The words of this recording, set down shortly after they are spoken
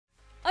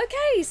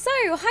Okay, so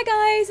hi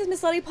guys, it's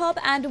Miss Lollipop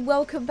and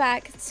welcome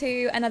back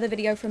to another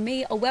video from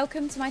me, or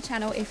welcome to my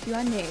channel if you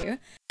are new.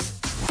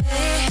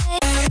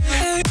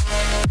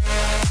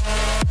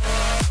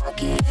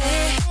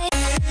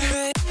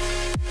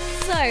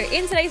 So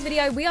in today's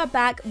video we are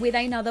back with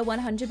another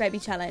 100 baby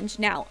challenge.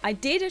 Now I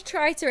did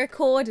try to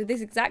record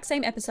this exact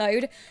same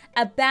episode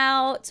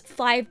about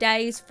 4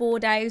 days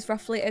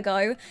roughly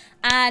ago,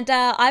 and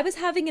I was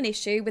having an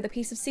issue with a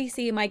piece of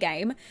CC in my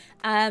game,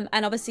 and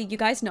obviously you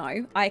guys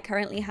know I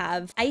currently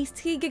have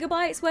 80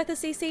 gigabytes worth of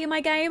CC in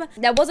my game.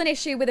 There was an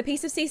issue with a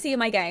piece of CC in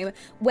my game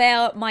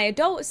where my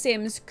adult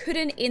sims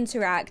couldn't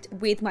interact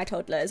with my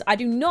toddlers. I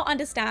do not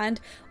understand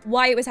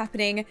why it was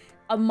happening.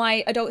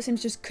 My adult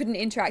sims just couldn't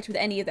interact with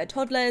any of their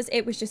toddlers.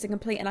 It was just a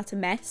complete and utter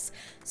mess.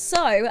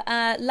 So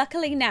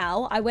luckily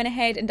now I went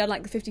ahead and done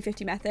like the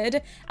 50-50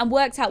 method and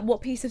worked out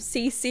what piece of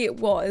CC it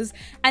was,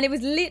 and it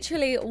was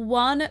literally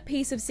one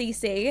piece of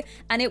CC,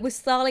 and it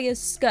was Thalia's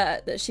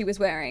skirt that she was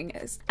wearing,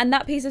 and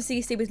that piece of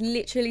CC was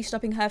literally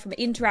stopping her from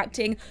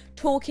interacting,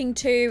 talking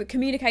to,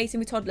 communicating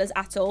with toddlers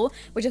at all,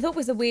 which I thought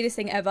was the weirdest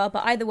thing ever.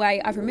 But either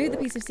way, I've removed the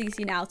piece of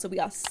CC now, so we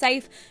are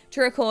safe to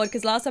record,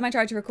 because last time I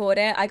tried to record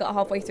it I got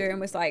halfway through and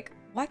was like,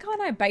 why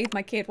can't I bathe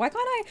my kid? Why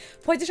can't I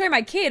point to show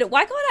my kid?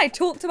 Why can't I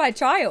talk to my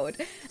child?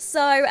 So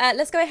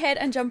let's go ahead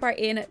and jump right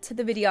in to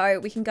the video.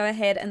 We can go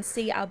ahead and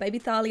see our baby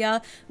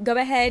Thalia. Go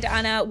ahead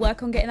and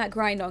work on getting that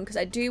grind on, because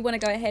I do want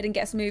to go ahead and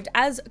get us moved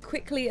as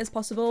quickly as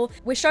possible.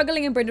 We're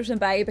struggling in Brindleton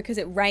Bay because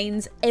it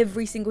rains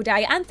every single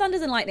day, and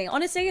thunders and lightning.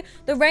 Honestly,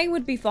 the rain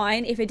would be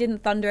fine if it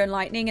didn't thunder and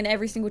lightning, and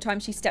every single time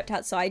she stepped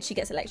outside she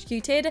gets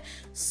electrocuted.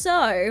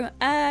 So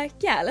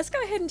yeah, let's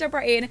go ahead and jump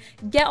right in,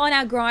 get on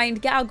our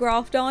grind, get our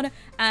graft on,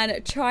 and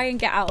try and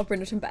get out of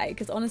Brindleton Bay,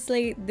 because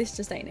honestly this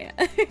just ain't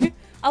it.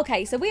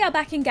 Okay, so we are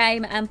back in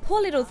game, and poor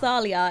little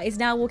Thalia is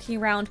now walking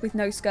around with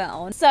no skirt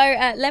on. So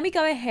let me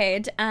go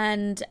ahead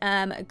and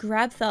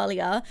grab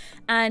Thalia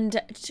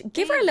and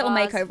give her a little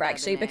makeover,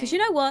 actually, because you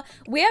know what,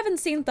 we haven't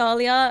seen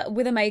Thalia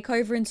with a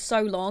makeover in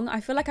so long.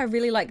 I feel like I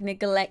really like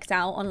neglect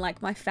out on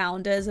like my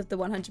founders of the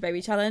 100 baby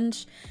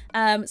challenge,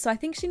 so I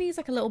think she needs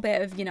like a little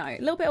bit of, you know, a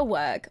little bit of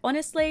work.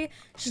 Honestly,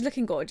 she's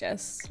looking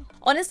gorgeous.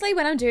 Honestly,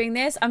 when I'm doing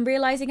this I'm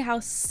realizing how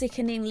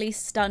sickeningly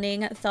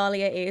stunning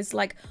Thalia is.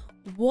 Like,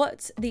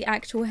 what the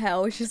actual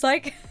hell? She's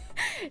like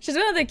she's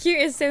one of the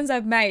cutest sims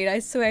I've made, I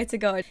swear to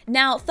God.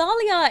 Now,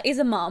 Thalia is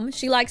a mum.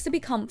 She likes to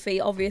be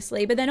comfy,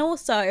 obviously, but then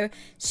also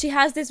she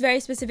has this very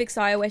specific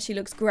style where she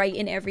looks great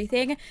in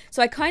everything.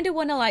 So I kind of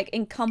want to like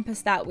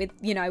encompass that with,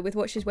 you know, with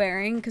what she's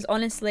wearing, because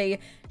honestly,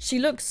 she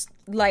looks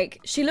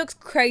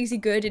crazy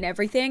good in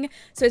everything.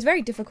 So it's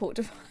very difficult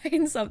to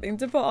find something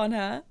to put on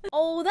her.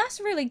 Oh,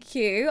 that's really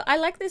cute. I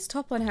like this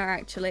top on her,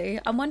 actually.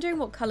 I'm wondering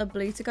what color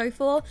blue to go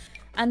for.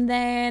 And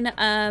then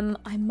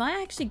I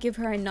might actually give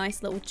her a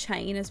nice little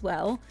chain as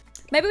well.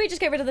 Maybe we just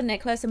get rid of the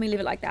necklace and we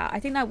leave it like that. I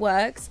think that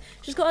works.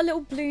 She's got a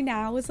little blue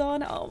nails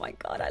on. Oh my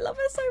God, I love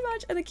her so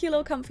much. And the cute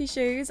little comfy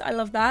shoes. I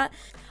love that.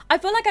 I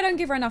feel like I don't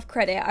give her enough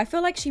credit. I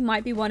feel like she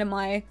might be one of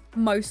my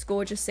most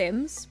gorgeous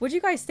sims. What do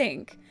you guys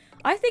think?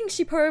 I think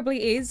she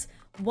probably is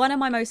one of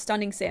my most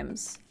stunning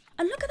sims.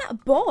 And look at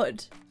that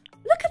bod.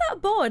 Look at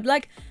that bod.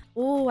 Like,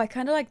 oh, I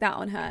kind of like that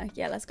on her.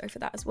 Yeah, let's go for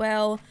that as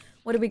well.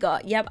 What do we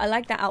got? Yep, I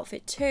like that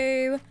outfit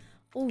too.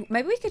 Oh,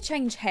 maybe we could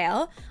change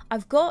hair.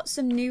 I've got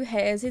some new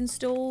hairs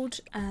installed.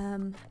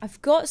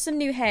 I've got some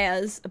new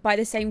hairs by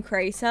the same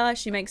creator.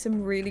 She makes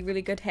some really,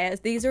 really good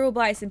hairs. These are all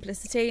by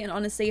Simplicity, and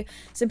honestly,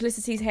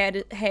 Simplicity's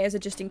hairs are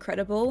just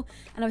incredible.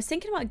 And I was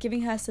thinking about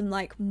giving her some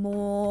like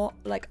more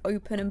like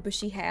open and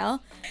bushy hair.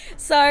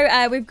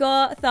 So we've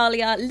got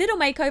Thalia, little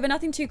makeover,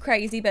 nothing too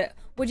crazy, but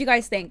what do you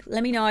guys think?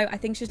 Let me know. I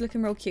think she's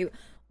looking real cute.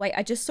 Wait,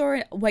 I just saw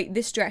it. Wait,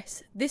 this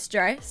dress.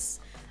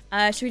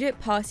 Should we do it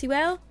party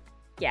wear?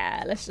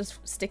 Yeah, let's just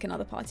stick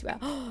another party wear.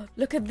 Oh,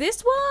 look at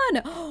this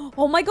one.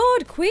 Oh my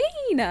God,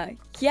 Queen.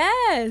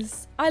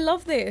 Yes, I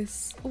love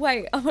this.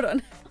 Wait, hold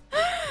on.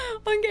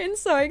 I'm getting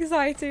so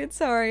excited.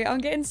 Sorry, I'm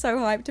getting so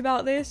hyped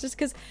about this just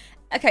because,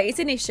 okay, it's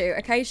an issue,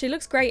 okay? She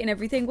looks great and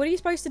everything. What are you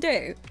supposed to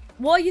do?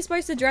 What are you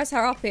supposed to dress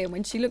her up in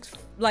when she looks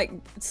like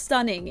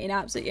stunning in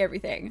absolutely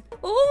everything?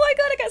 Oh my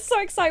God, I get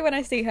so excited when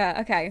I see her.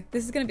 Okay,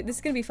 this is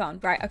gonna be fun.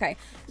 Right, okay.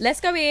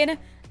 Let's go in.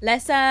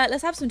 Let's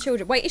have some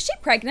children. Wait, is she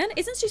pregnant?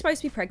 Isn't she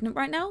supposed to be pregnant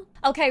right now?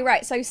 Okay,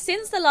 right. So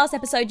since the last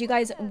episode, you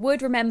guys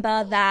would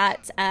remember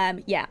that,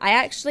 yeah,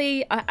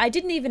 I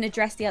didn't even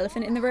address the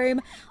elephant in the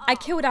room. I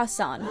killed our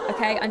son,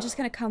 okay? I'm just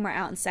going to come right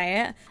out and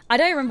say it. I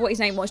don't remember what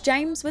his name was.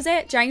 James, was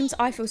it? James,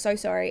 I feel so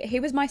sorry. He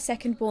was my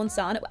second born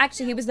son.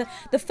 Actually, he was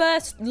the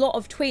first lot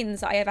of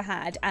twins I ever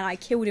had, and I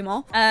killed him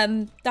off.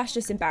 That's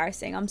just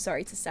embarrassing. I'm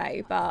sorry to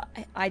say, but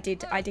I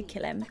did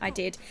kill him. I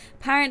did.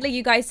 Apparently,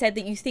 you guys said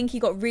that you think he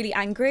got really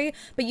angry,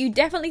 but you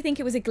definitely think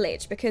it was a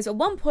glitch, because at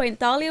one point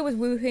Thalia was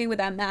woohooing with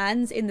her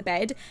mans in the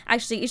bed.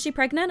 Actually, is she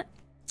pregnant?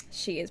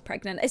 She is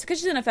pregnant. It's because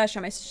she's in her first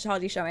trimester. She's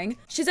hardly showing.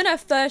 She's in her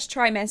first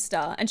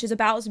trimester and she's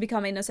about to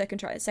become in her second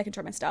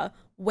trimester.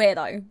 Where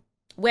though?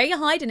 Where are you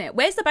hiding it?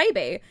 Where's the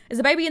baby? Is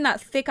the baby in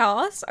that thick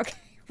ass? Okay,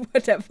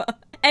 whatever.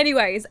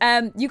 Anyways,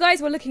 you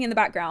guys were looking in the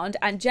background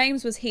and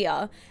James was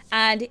here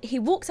and he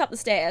walks up the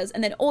stairs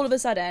and then all of a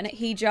sudden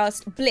he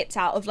just blipped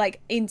out of like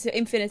into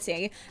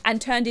infinity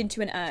and turned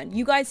into an urn.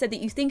 You guys said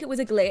that you think it was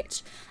a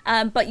glitch,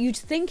 but you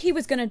think he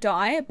was gonna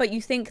die, but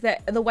you think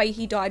that the way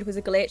he died was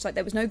a glitch, like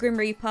there was no Grim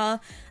Reaper.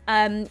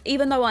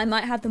 Even though I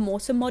might have the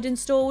Mortem mod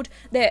installed,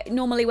 that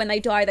normally when they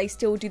die they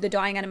still do the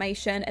dying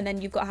animation, and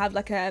then you've got to have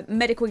like a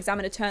medical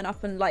examiner turn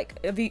up and like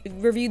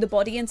review the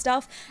body and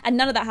stuff, and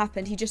none of that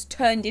happened. He just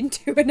turned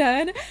into an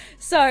urn.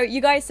 So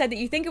you guys said that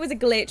you think it was a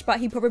glitch, but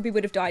he probably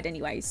would have died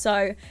anyway.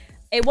 So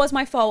it was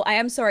my fault, I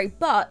am sorry,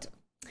 but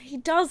he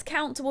does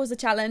count towards the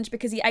challenge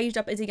because he aged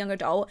up as a young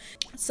adult.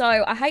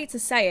 So I hate to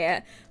say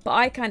it, but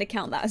I kind of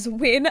count that as a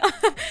win.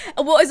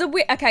 What is a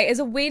win? Okay, as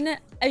a win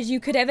as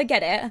you could ever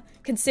get it,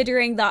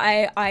 considering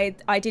that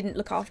I didn't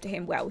look after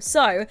him well.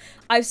 So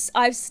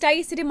I've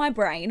stated in my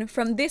brain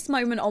from this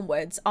moment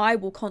onwards, I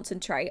will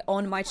concentrate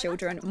on my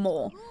children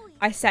more.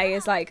 I say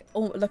is like,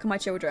 oh, look at my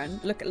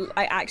children.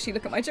 I actually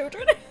look at my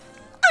children.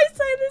 I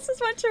say this as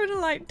my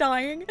children like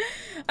dying.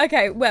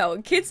 Okay,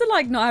 well, kids are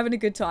like not having a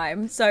good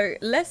time. So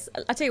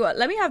I tell you what,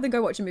 let me have them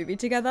go watch a movie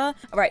together.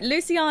 All right,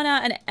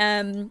 Luciana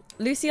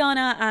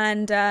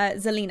and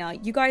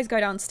Zelina, you guys go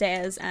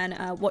downstairs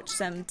and watch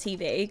some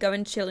TV. Go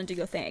and chill and do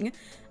your thing.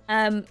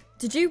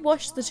 Did you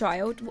wash the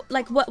child?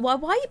 Like, why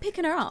are you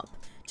picking her up?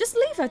 Just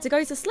leave her to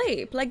go to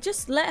sleep. Like,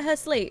 just let her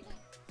sleep.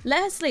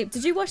 Let her sleep.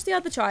 Did you wash the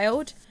other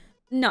child?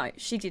 No,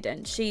 she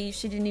didn't. She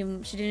didn't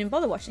even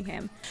bother washing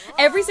him.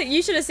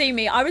 You should have seen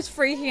me. I was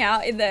freaking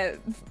out in the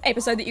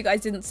episode that you guys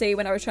didn't see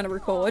when I was trying to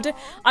record.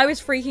 I was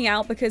freaking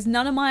out because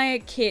none of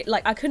my kids,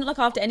 like I couldn't look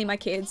after any of my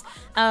kids.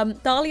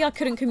 Dahlia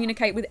couldn't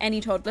communicate with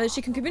any toddlers.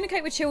 She can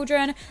communicate with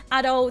children,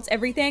 adults,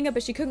 everything,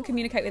 but she couldn't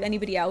communicate with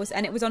anybody else,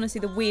 and it was honestly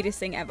the weirdest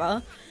thing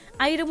ever.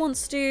 Ada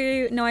wants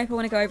to know if I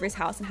want to go over his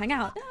house and hang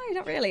out. No,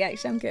 not really,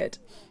 actually, I'm good.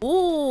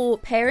 Oh,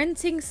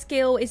 parenting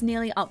skill is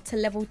nearly up to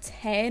level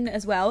 10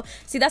 as well.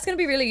 See, that's going to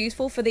be really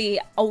useful for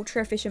the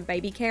ultra efficient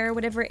baby care or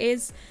whatever it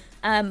is.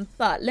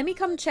 But let me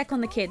come check on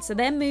the kids. So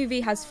their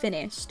movie has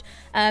finished.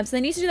 So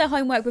they need to do their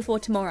homework before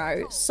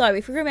tomorrow. So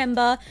if you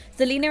remember,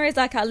 Zelina is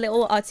like a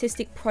little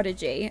artistic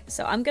prodigy.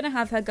 So I'm going to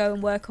have her go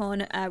and work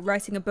on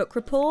writing a book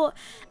report.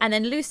 And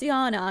then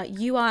Luciana,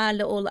 you are a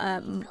little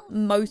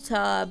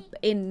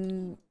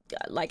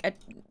like a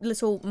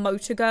little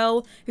motor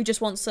girl who just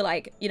wants to,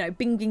 like, you know,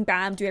 bing bing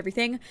bam, do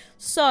everything.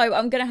 So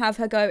I'm gonna have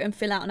her go and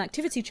fill out an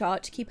activity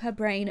chart to keep her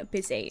brain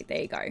busy.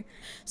 There you go.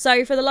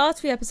 So for the last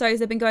few episodes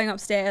they've been going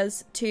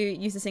upstairs to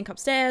use the sink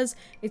upstairs.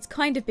 It's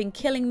kind of been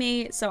killing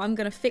me, so I'm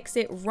gonna fix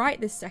it right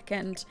this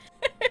second.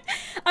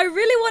 I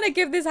really want to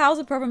give this house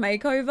a proper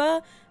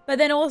makeover, but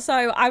then also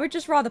I would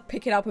just rather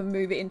pick it up and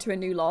move it into a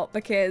new lot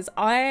because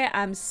I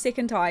am sick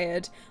and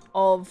tired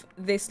of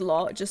this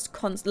lot just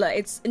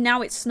constantly.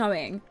 Now it's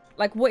snowing.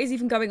 Like, what is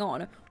even going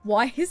on?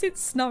 Why is it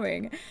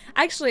snowing?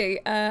 Actually,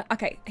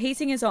 okay,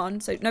 heating is on,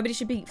 so nobody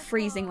should be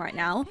freezing right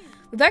now.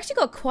 We've actually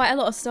got quite a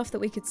lot of stuff that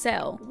we could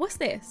sell. What's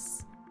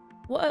this?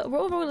 What are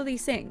all of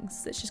these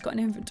things that's just got an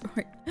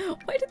inventory?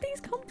 Where did these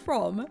come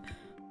from?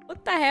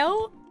 What the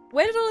hell?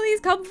 Where did all of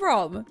these come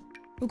from?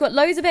 We've got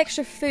loads of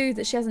extra food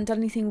that she hasn't done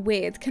anything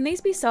with. Can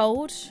these be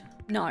sold?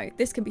 No,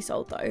 this can be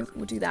sold though.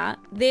 We'll do that.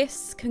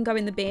 This can go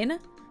in the bin.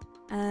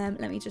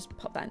 Let me just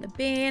pop that in the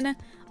bin.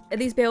 Are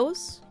these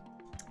bills?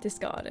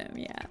 Discard them,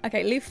 yeah.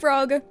 Okay, leaf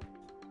frog.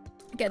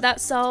 Get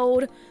that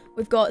sold.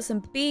 We've got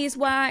some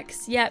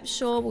beeswax. Yep,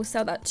 sure, we'll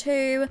sell that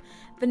too.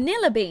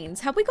 Vanilla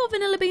beans. Have we got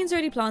vanilla beans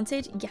already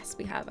planted? Yes,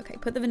 we have. Okay,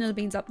 put the vanilla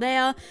beans up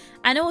there.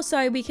 And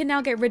also, we can now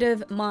get rid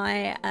of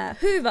my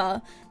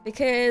Hoover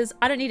because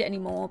I don't need it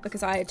anymore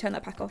because I turned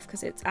that pack off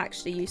because it's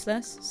actually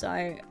useless. So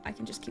I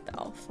can just keep that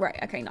off. Right,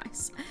 okay,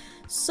 nice.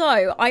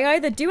 So I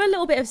either do a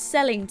little bit of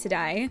selling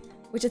today,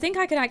 which I think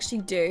I can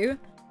actually do.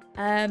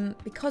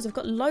 Because I've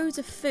got loads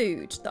of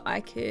food that I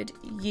could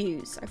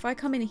use. So if I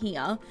come in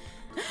here,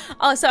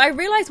 oh, so I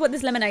realized what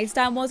this lemonade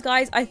stand was,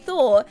 guys. I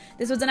thought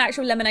this was an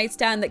actual lemonade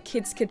stand that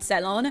kids could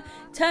sell on.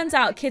 Turns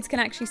out kids can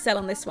actually sell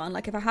on this one.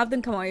 Like if I have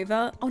them come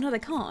over, oh no, they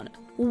can't.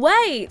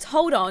 Wait,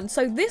 hold on.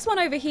 So this one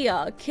over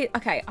here,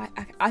 okay,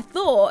 I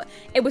thought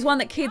it was one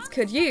that kids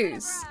could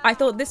use. I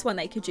thought this one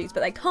they could use,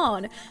 but they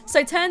can't.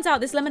 So turns out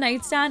this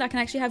lemonade stand I can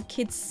actually have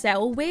kids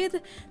sell with.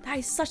 That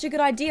is such a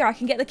good idea. I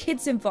can get the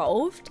kids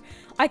involved.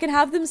 I can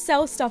have them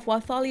sell stuff while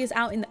Thalia's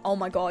out in the, oh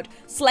my god,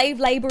 slave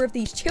labor of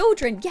these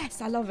children.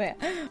 Yes, I love it.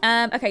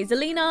 Okay,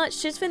 Zelina,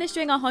 she's finished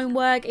doing her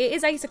homework. It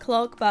is 8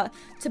 o'clock, but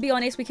to be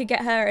honest, we could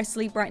get her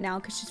asleep right now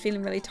because she's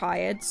feeling really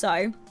tired. So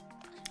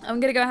I'm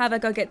going to go have her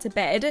go get to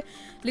bed.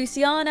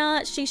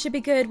 Luciana, she should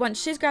be good.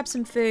 Once she's grabbed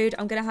some food,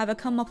 I'm going to have her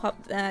come mop up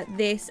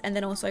this and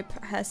then also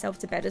put herself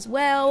to bed as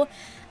well.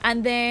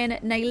 And then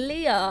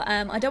Nailia,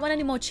 I don't want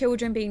any more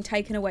children being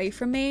taken away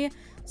from me.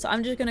 So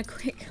I'm just going to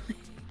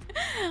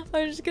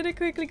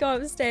quickly go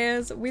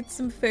upstairs with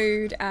some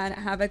food and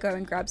have her go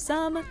and grab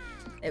some.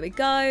 There we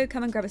go.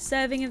 Come and grab a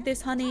serving of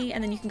this, honey,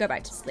 and then you can go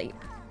back to sleep.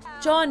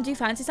 John, do you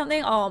fancy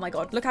something? Oh my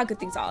god, look how good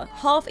things are.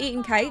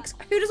 Half-eaten cakes.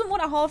 Who doesn't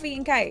want a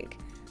half-eaten cake?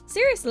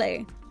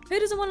 Seriously. Who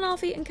doesn't want an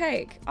half-eaten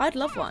cake? I'd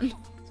love one.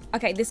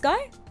 Okay, this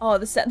guy? Oh,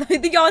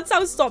 the yard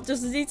sale stopped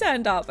just as he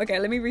turned up. Okay,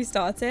 let me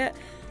restart it.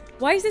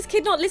 Why is this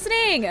kid not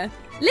listening?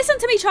 Listen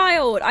to me,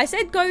 child. I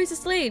said go to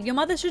sleep. Your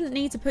mother shouldn't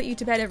need to put you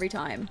to bed every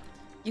time.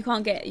 You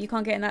can't get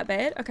in that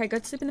bed. Okay, go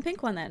to sleep in the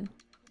pink one then.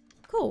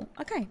 Cool.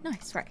 Okay,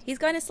 nice. Right, he's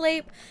going to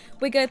sleep.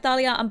 We're good,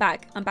 Thalia. I'm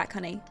back. I'm back,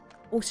 honey.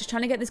 Oh, she's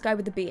trying to get this guy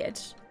with the beard.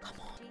 Come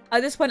on.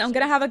 At this point, I'm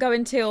going to have her go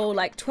until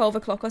like 12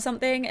 o'clock or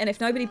something. And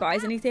if nobody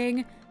buys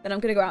anything, then I'm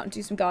going to go out and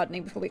do some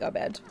gardening before we go to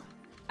bed.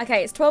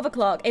 Okay, it's 12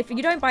 o'clock. If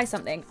you don't buy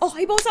something... Oh,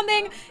 he bought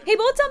something! He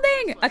bought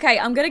something! Okay,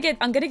 I'm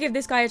gonna give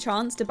this guy a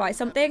chance to buy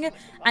something.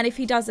 And if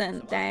he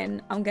doesn't,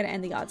 then I'm gonna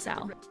end the yard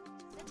sale.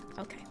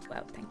 Okay,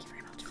 well, thank you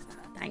very much for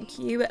that. Thank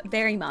you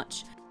very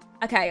much.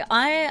 Okay,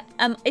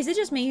 is it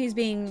just me who's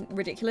being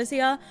ridiculous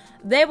here?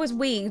 There was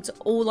weeds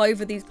all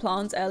over these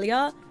plants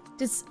earlier.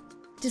 Does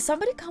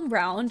somebody come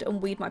round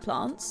and weed my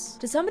plants?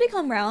 Does somebody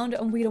come round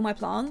and weed all my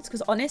plants?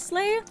 Because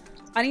honestly...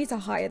 I need to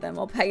hire them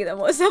or pay them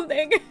or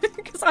something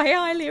because I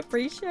highly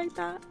appreciate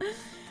that.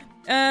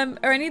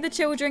 Are any of the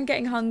children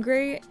getting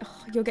hungry?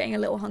 Oh, you're getting a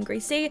little hungry.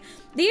 See,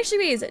 the issue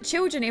is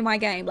children in my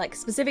game, like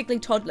specifically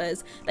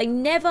toddlers, they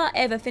never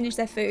ever finish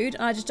their food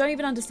and I just don't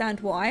even understand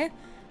why.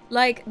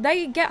 Like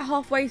they get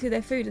halfway through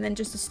their food and then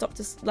just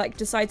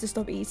decide to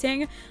stop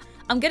eating.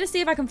 I'm gonna see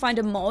if I can find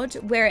a mod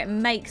where it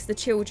makes the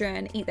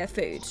children eat their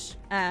food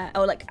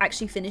or like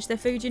actually finish their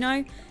food, you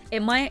know? It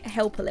might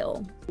help a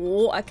little.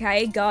 Oh,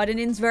 okay,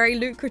 gardening's very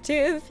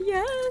lucrative.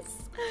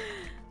 Yes.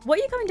 What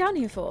are you coming down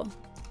here for?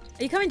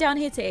 Are you coming down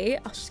here to eat?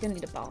 Oh, she's gonna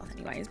need a bath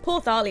anyways.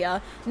 Poor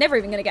Thalia, never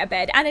even gonna get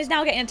bed and is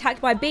now getting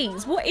attacked by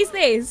bees. What is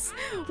this?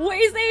 What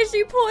is this,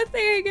 you poor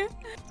thing?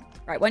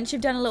 Right, once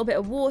you've done a little bit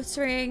of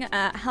watering,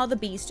 how are the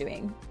bees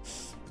doing?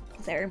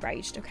 They're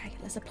enraged. Okay,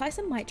 let's apply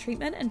some mite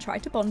treatment and try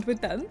to bond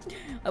with them.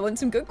 I want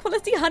some good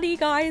quality honey,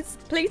 guys.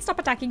 Please stop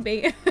attacking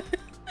me.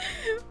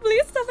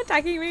 Please stop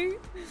attacking me.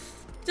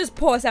 Just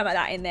pour some of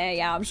that in there.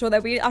 Yeah, I'm sure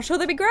they'll be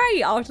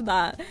great after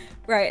that.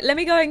 Right, let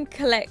me go and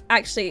collect.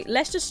 Actually,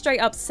 let's just straight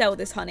up sell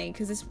this honey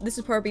because this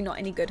is probably not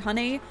any good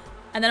honey.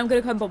 And then I'm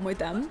gonna come bond with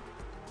them.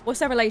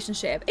 What's our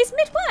relationship? It's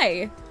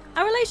midway.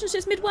 Our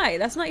relationship's midway.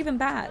 That's not even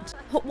bad.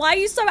 Why are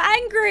you so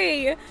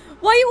angry?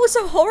 Why are you all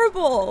so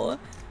horrible?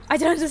 I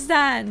don't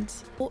understand.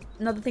 Oh,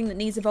 another thing that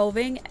needs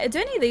evolving. Do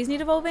any of these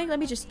need evolving? Let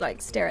me just like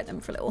stare at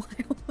them for a little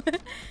while.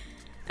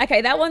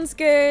 Okay, that one's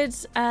good.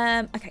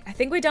 Okay, I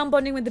think we're done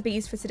bonding with the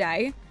bees for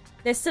today.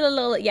 They're still a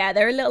little, yeah,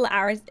 they're a little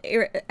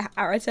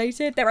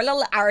irritated. They're a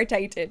little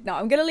irritated. No,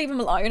 I'm going to leave them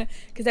alone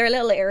because they're a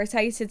little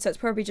irritated. So it's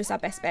probably just our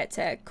best bet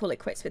to call it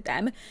quits with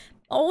them.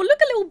 Oh,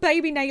 look at little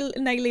baby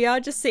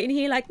Nalia just sitting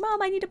here like,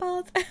 Mom, I need a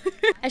bath.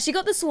 Has she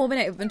got the swarm in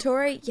her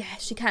inventory? Yeah,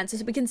 she can.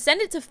 So we can send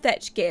it to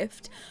fetch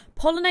gift,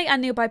 pollinate our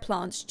nearby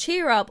plants,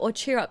 cheer up or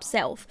cheer up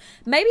self.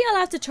 Maybe I'll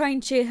have to try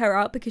and cheer her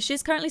up because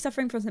she's currently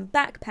suffering from some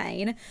back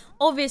pain.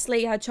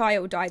 Obviously, her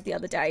child died the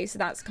other day. So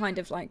that's kind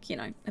of like, you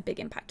know, a big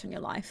impact on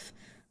your life.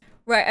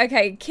 Right,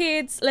 okay,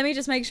 kids, let me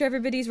just make sure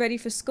everybody's ready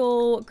for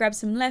school. Grab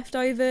some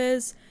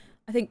leftovers.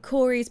 I think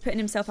Corey's putting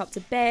himself up to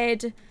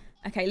bed.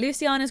 Okay,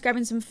 Luciana's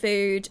grabbing some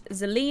food.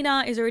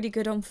 Zelina is already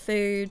good on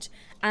food.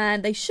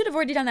 And they should have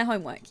already done their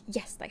homework.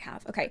 Yes, they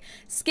have. Okay,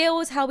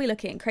 skills, how are we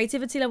looking?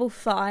 Creativity level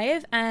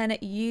 5, and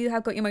you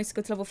have got your motor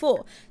skills level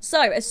 4.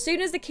 So, as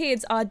soon as the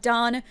kids are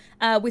done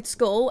with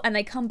school and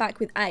they come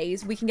back with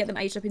A's, we can get them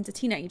aged up into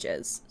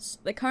teenagers. So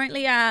they're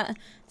currently at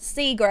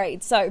C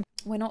grade, so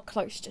we're not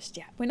close just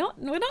yet. We're not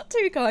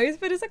too close,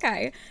 but it's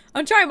okay.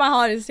 I'm trying my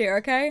hardest here,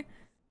 okay?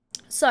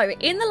 So,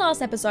 in the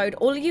last episode,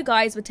 all of you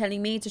guys were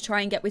telling me to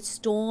try and get with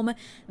Storm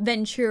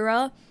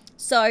Ventura.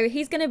 So,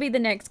 he's going to be the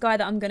next guy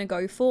that I'm going to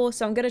go for.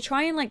 So, I'm going to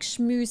try and, like,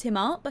 schmooze him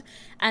up.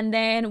 And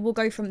then we'll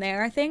go from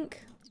there, I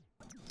think.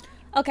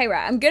 Okay,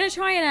 right. I'm going to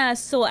try and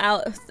sort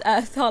out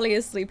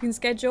Thalia's sleeping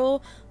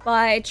schedule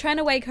by trying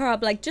to wake her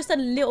up, like, just a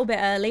little bit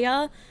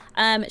earlier.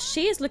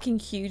 She is looking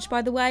huge,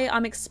 by the way.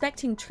 I'm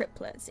expecting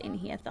triplets in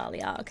here,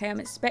 Thalia. Okay, I'm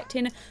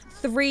expecting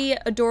 3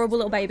 adorable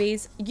little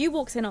babies. You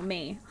walked in on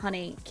me,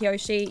 honey.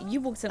 Kiyoshi,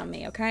 you walked in on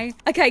me, okay?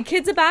 Okay,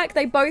 kids are back.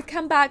 They both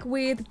come back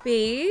with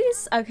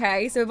bees.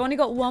 Okay, so we've only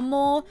got one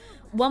more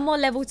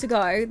level to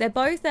go. They're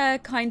both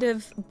kind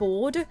of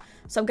bored,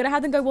 so I'm gonna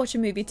have them go watch a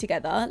movie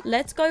together.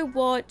 Let's go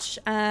watch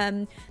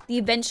The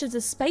Adventures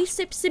of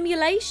Spaceship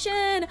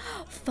Simulation.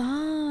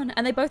 Fun.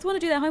 And they both want to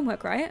do their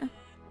homework, right?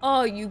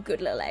 Oh, you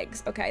good little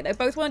eggs. Okay, they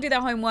both want to do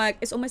their homework.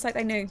 It's almost like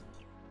they knew.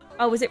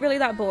 Oh, was it really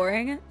that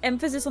boring?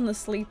 Emphasis on the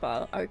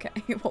sleeper. Okay,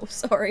 well,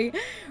 sorry.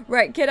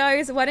 Right,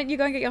 kiddos, why don't you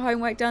go and get your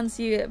homework done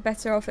so you're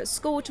better off at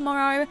school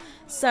tomorrow.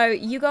 So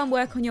you go and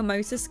work on your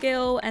motor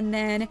skill, and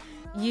then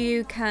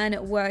you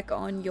can work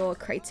on your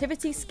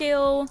creativity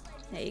skill.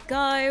 There you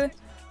go.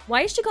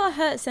 Why has she got a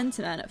hurt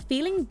sentiment?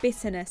 Feeling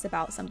bitterness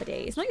about somebody.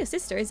 It's not your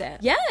sister, is it?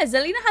 Yeah,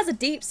 Zelina has a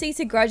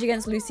deep-seated grudge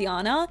against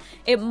Luciana.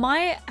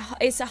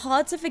 It's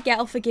hard to forget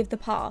or forgive the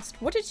past.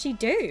 What did she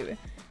do?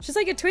 She's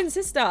like a twin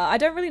sister. I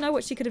don't really know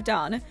what she could have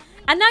done.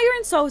 And now you're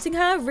insulting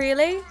her?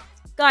 Really?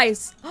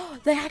 Guys,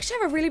 they actually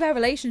have a really bad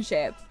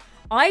relationship.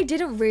 I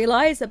didn't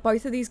realize that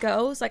both of these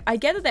girls, like, I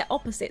get that they're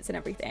opposites and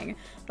everything,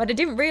 but I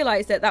didn't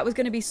realize that that was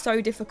going to be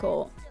so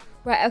difficult.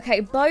 Right, okay,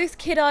 both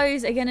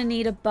kiddos are going to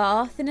need a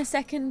bath in a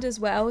second as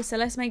well, so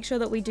let's make sure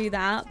that we do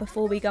that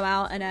before we go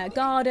out in a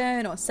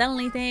garden or sell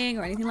anything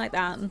or anything like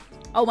that.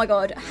 Oh my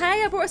god.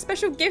 Hey, I brought a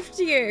special gift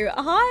to you.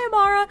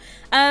 Hi,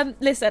 Amara.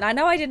 Listen, I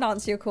know I didn't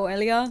answer your call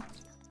earlier,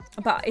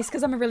 but it's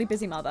because I'm a really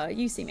busy mother.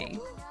 You see me.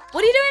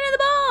 What are you doing in the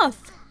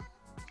bath?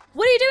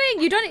 What are you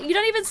doing? You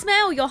don't even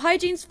smell. Your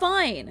hygiene's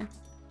fine.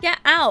 Get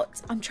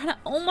out. I'm trying to...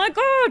 Oh my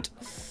god.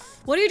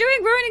 What are you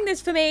doing ruining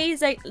this for me,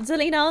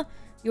 Zelina?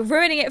 You're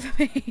ruining it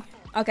for me.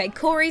 Okay,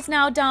 Corey's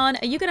now done.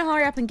 Are you going to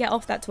hurry up and get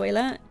off that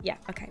toilet? Yeah,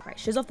 okay, right.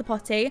 She's off the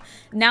potty.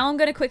 Now I'm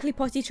going to quickly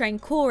potty train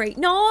Corey.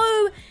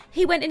 No!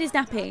 He went in his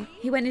nappy.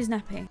 He went in his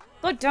nappy.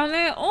 God damn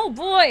it. Oh,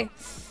 boy.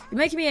 You're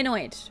making me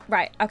annoyed.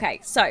 Right, okay.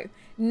 So,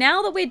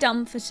 now that we're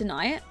done for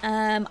tonight,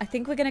 I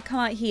think we're going to come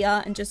out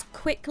here and just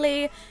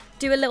quickly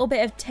do a little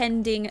bit of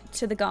tending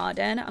to the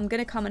garden. I'm going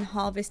to come and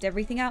harvest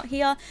everything out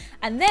here.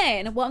 And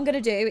then what I'm going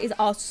to do is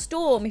ask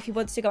Storm if he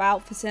wants to go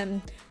out for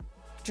some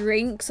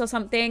drinks or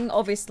something.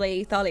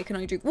 Obviously Thalia can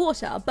only drink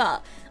water,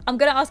 but I'm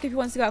gonna ask if he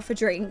wants to go out for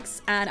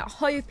drinks, and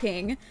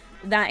hoping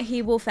that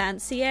he will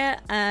fancy it,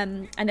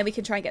 and then we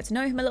can try and get to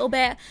know him a little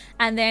bit.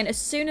 And then as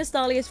soon as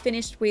Thalia is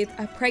finished with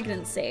her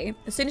pregnancy,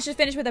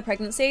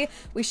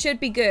 we should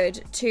be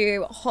good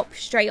to hop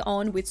straight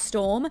on with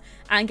Storm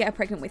and get her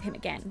pregnant with him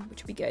again,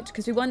 which would be good,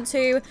 because we want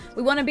to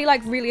be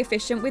like really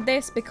efficient with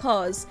this,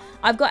 because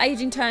I've got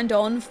aging turned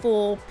on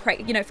for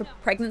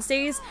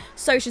pregnancies.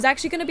 So she's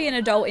actually going to be an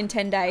adult in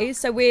 10 days,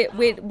 so we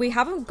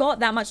haven't got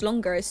that much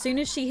longer. As soon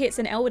as she hits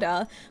an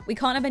elder, we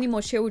can't have any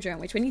more children,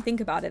 which when you think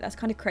about it, that's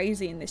kind of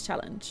crazy in this challenge.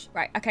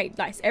 Right, okay,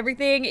 nice.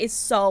 Everything is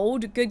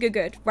sold.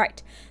 Good.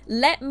 Right,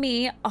 let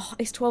me... Oh,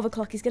 it's 12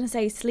 o'clock. He's going to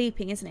say he's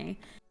sleeping, isn't he?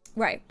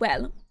 Right,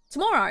 well,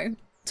 tomorrow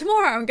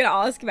I'm going to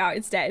ask him out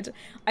instead.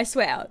 I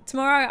swear.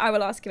 Tomorrow I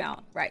will ask him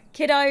out. Right,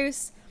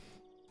 kiddos.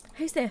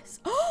 Who's this?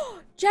 Oh,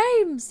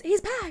 James!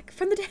 He's back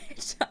from the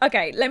dead.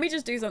 Okay, let me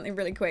just do something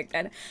really quick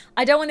then.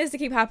 I don't want this to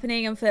keep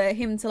happening and for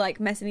him to like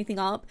mess anything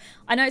up.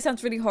 I know it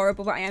sounds really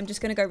horrible, but I am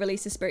just going to go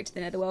release his spirit to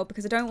the netherworld,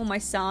 because I don't want my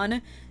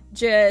son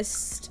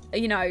just,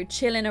 you know,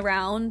 chilling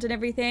around and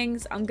everything.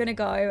 So I'm going to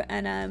go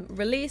and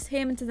release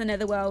him into the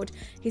netherworld.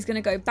 He's going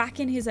to go back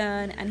in his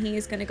urn, and he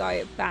is going to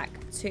go back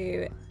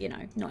to, you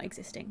know, not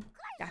existing.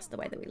 That's the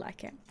way that we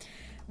like it.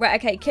 Right,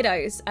 okay,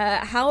 kiddos,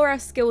 how are our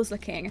skills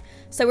looking?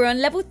 So we're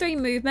on level 3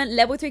 movement,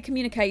 level 3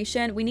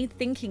 communication. We need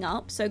thinking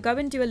up, so go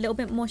and do a little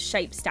bit more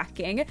shape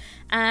stacking.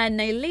 And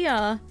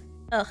Nalia,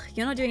 ugh,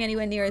 you're not doing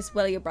anywhere near as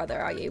well as your brother,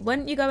 are you? Why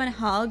don't you go and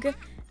hug?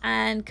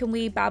 And can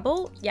we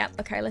babble? Yep,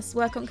 okay, let's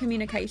work on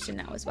communication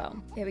now as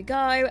well. Here we go.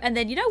 And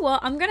then, you know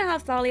what? I'm going to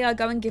have Thalia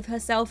go and give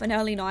herself an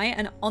early night,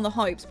 and on the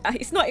hopes,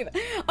 it's not even,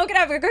 I'm going to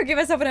have her go give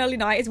herself an early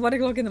night. It's 1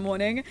 o'clock in the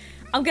morning.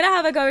 I'm going to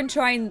have her go and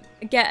try and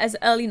get as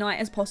early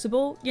night as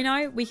possible. You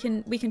know, we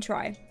can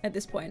try at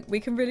this point. We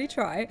can really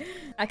try.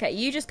 Okay,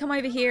 you just come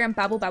over here and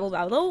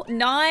babble.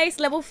 Nice,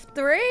 level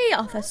 3.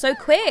 Oh, that's so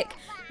quick.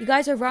 You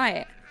guys are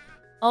right.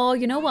 Oh,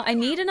 you know what? I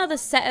need another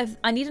set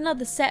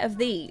of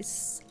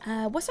these.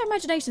 What's our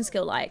imagination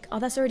skill like? Oh,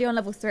 that's already on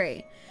level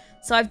 3.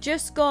 So I've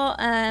just got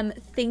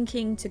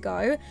thinking to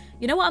go.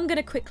 You know what I'm going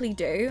to quickly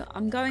do?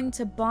 I'm going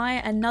to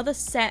buy another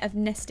set of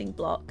nesting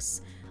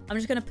blocks. I'm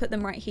just going to put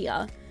them right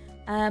here.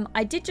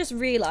 I did just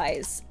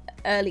realize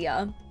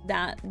earlier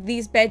that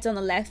these beds on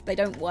the left, they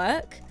don't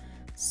work.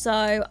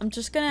 So I'm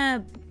just going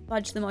to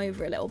budge them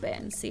over a little bit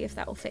and see if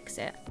that will fix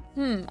it.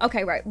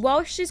 Okay, right.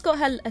 While she's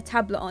got a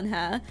tablet on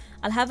her,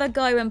 I'll have her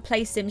go and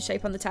play sim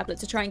shape on the tablet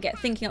to try and get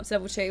thinking up to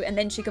level 2, and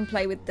then she can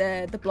play with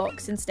the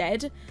blocks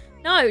instead.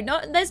 No,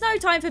 there's no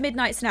time for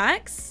midnight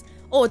snacks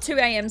or 2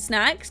 a.m.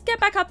 snacks.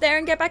 Get back up there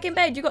and get back in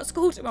bed. You got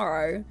school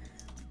tomorrow.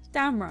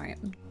 Damn right.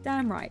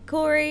 Damn right.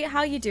 Corey,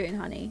 how you doing,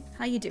 honey?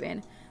 How you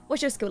doing?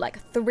 What's your skill like?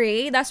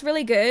 3. That's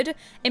really good.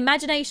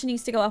 Imagination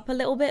needs to go up a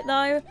little bit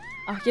though.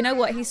 Oh, you know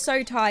what? He's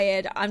so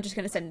tired. I'm just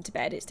going to send him to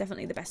bed. It's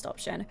definitely the best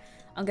option.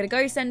 I'm going to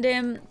go send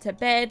him to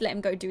bed. Let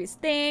him go do his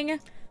thing.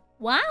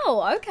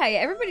 Wow. Okay.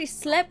 Everybody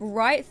slept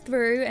right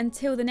through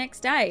until the next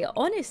day.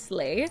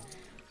 Honestly,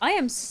 I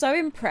am so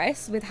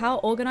impressed with how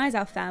organized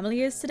our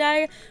family is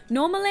today.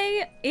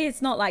 Normally,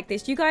 it's not like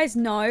this. You guys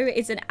know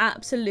it's an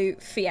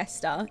absolute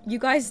fiesta. You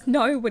guys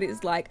know what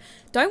it's like.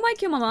 Don't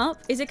wake your mum up.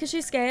 Is it because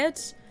she's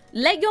scared?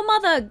 Let your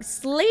mother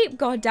sleep,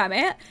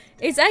 goddammit.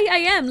 It's 8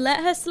 a.m.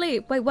 Let her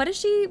sleep. Wait, why does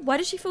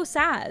she feel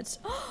sad?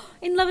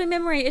 In loving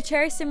memory, a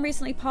cherished sim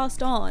recently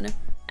passed on.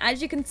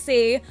 As you can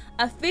see,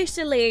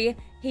 officially,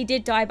 he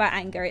did die by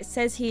anger. It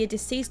says he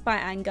deceased by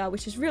anger,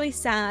 which is really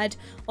sad.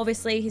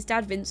 Obviously, his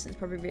dad Vincent's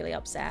probably really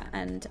upset,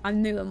 and I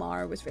knew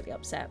Amara was really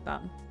upset,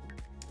 but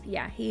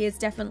yeah, he's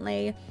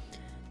definitely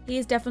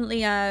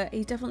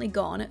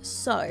gone.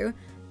 So,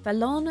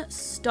 Valon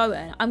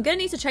Stowen. I'm going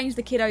to need to change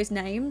the kiddos'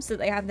 names so that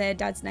they have their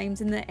dad's names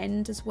in the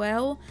end as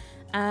well.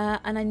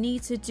 And I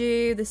need to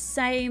do the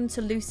same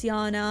to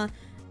Luciana.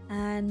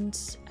 And,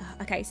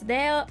 okay, so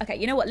there. Okay,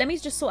 you know what? Let me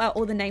just sort out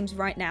all the names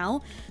right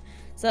now.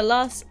 So the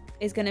last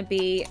is going to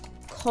be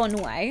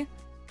Conway.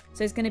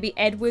 So it's going to be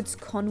Edwards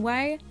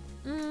Conway.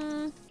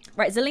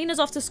 Right, Zelina's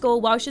off to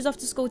school. While she's off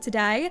to school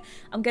today,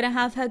 I'm going to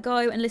have her go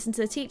and listen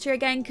to the teacher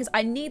again because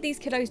I need these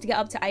kiddos to get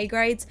up to A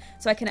grades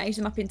so I can age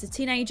them up into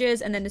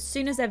teenagers. And then as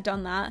soon as they've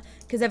done that,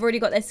 because they've already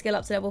got their skill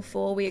up to level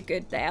 4, we are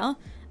good there.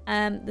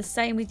 The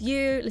same with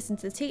you. Listen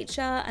to the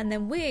teacher. And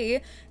then we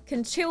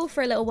can chill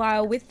for a little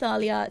while with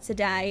Thalia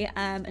today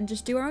and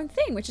just do our own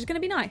thing, which is going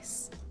to be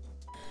nice.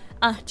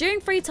 During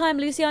free time,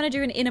 Luciana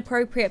drew an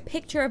inappropriate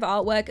picture of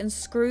artwork and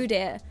screwed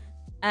it.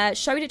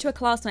 Showed it to a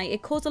classmate.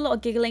 It caused a lot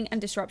of giggling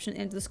and disruption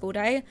into the school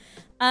day.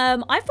 I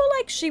feel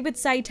like she would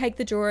say take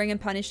the drawing and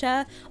punish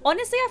her.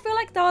 Honestly, I feel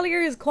like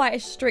Thalia is quite a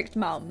strict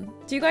mum.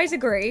 Do you guys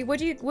agree? What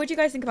do you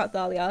guys think about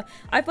Thalia?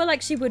 I feel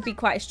like she would be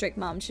quite a strict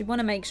mum. She'd want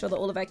to make sure that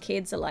all of her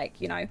kids are like,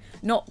 you know,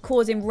 not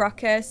causing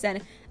ruckus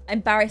and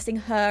embarrassing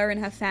her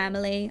and her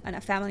family and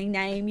her family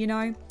name, you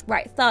know.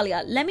 Right,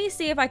 Thalia, let me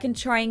see if I can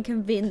try and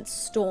convince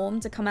Storm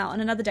to come out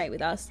on another date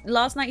with us.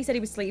 Last night he said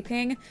he was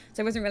sleeping,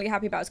 so I wasn't really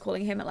happy about us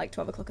calling him at like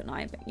 12 o'clock at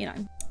night, but you know.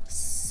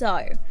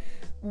 So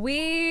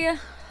we're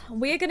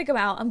gonna go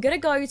out. I'm gonna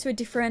go to a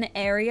different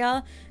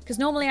area because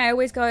normally I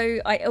always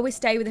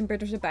stay within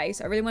British Bay,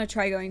 so I really want to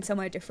try going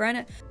somewhere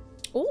different.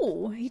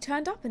 Oh, he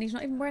turned up and he's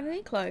not even wearing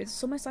any clothes.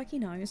 It's almost like he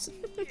knows.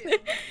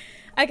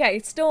 Okay,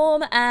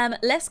 Storm,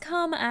 let's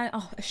come and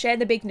share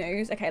the big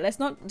news. Okay, let's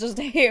not just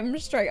hit him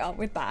straight up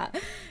with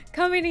that.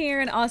 Come in here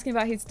and ask him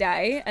about his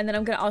day, and then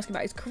I'm going to ask him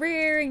about his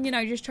career and, you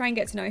know, just try and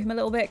get to know him a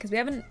little bit because we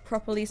haven't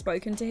properly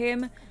spoken to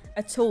him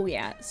at all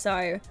yet.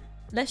 So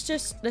let's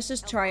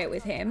just try it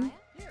with him.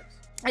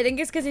 I think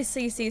it's because his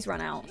CC's run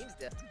out.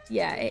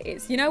 Yeah, it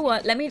is. You know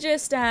what? Let me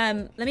just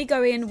let me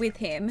go in with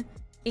him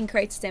in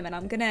Creator Sim, and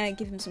I'm gonna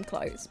give him some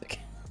clothes because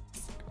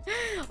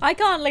I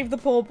can't leave the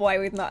poor boy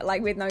with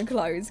no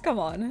clothes. Come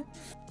on.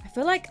 I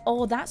feel like,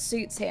 oh, that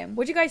suits him.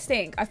 What do you guys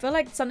think? I feel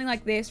like something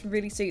like this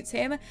really suits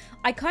him.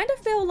 I kind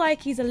of feel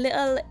like he's a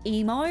little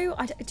emo.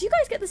 Do you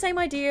guys get the same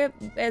idea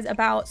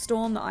about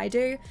Storm that I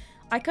do?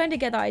 I kind of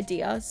get the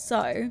idea.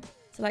 So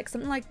like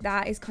something like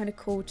that is kind of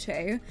cool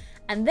too.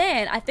 And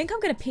then I think I'm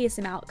going to pierce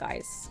him out,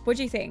 guys. What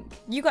do you think?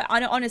 You guys,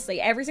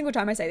 honestly, every single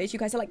time I say this, you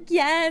guys are like,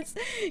 yes,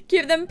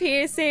 give them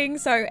piercing.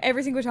 So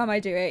every single time I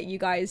do it, you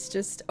guys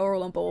just are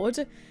all on board.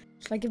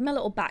 Should I give him a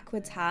little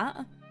backwards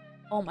hat?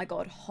 Oh my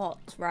God,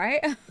 hot,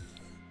 right?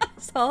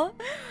 That's hot.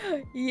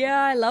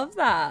 Yeah, I love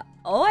that.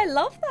 Oh, I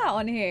love that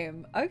on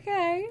him.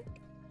 Okay.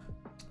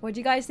 What do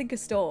you guys think of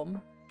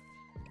Storm?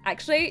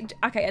 Actually,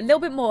 okay, a little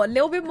bit more.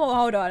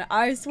 Hold on.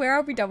 I swear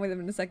I'll be done with him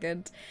in a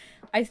second.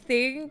 I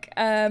think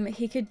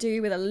he could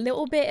do with a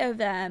little bit of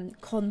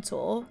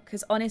contour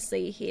because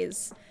honestly,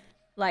 his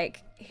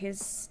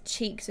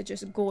cheeks are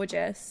just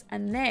gorgeous.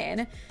 And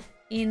then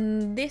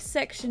in this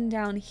section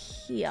down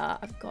here,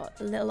 I've got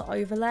a little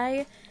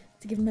overlay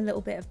to give him a little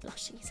bit of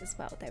blushies as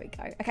well. There we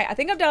go. Okay, I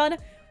think I'm done.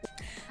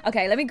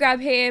 Okay, let me grab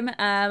him.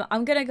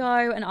 I'm gonna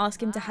go and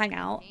ask him to hang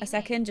out a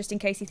second just in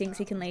case he thinks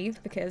he can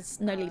leave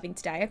because no leaving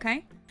today,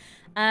 okay?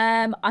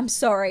 I'm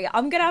sorry.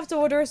 I'm gonna have to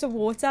order us a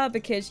water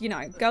because, you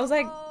know, girls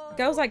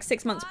like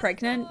 6 months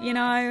pregnant, you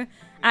know.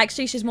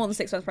 Actually, she's more than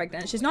 6 months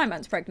pregnant. She's 9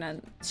 months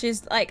pregnant.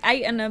 She's like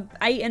eight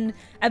and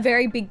a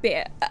very big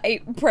bit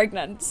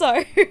pregnant.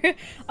 So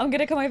I'm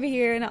gonna come over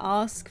here and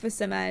ask for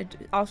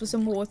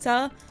some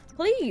water.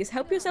 Please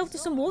help yourself to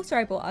some water.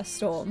 I bought us,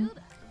 Storm.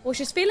 Well,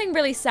 she's feeling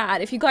really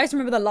sad. If you guys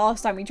remember the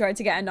last time we tried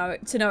to get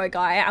to know a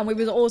guy and we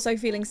was also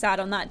feeling sad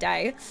on that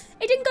day,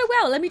 it didn't go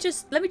well. Let me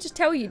just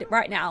tell you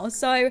right now.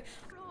 So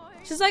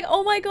she's like,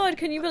 oh my God,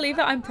 can you believe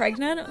that I'm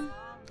pregnant?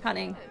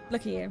 Honey,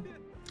 look at you.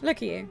 Look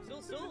at you.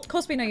 Of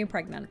course we know you're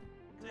pregnant.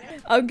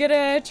 I'm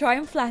gonna try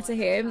and flatter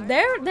him.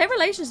 Their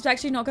relationship's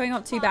actually not going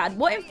up too bad.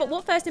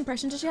 What first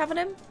impression does she have on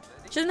him?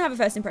 She doesn't have a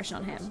first impression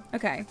on him.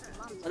 Okay.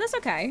 Well, that's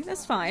okay.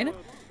 That's fine.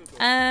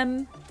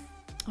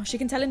 Oh, she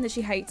can tell him that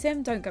she hates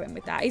him. Don't go in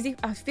with that.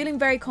 I'm feeling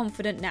very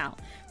confident now.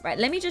 Right,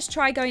 let me just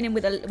try going in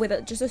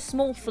with just a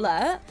small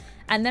flirt.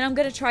 And then I'm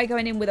going to try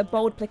going in with a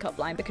bold pickup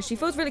line because she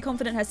feels really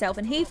confident herself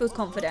and he feels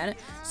confident.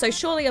 So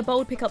surely a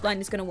bold pickup line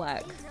is going to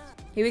work.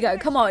 Here we go.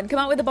 Come on. Come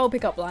out with a bold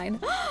pickup line.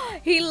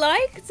 He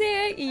liked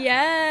it.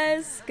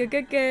 Yes. Good,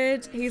 good,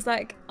 good. He's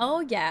like, oh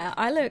yeah,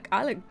 I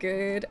look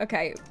good.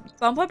 Okay.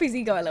 Bump up his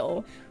ego a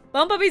little.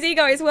 Bump up his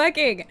ego. It's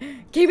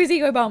working. Keep his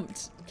ego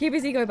bumped. Keep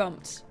his ego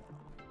bumped.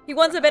 He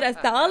wants a bit of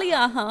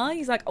Thalia, huh?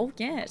 He's like, oh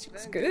yeah, she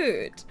looks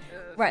good.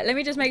 Right, let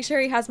me just make sure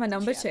he has my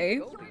number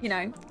too. You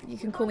know, you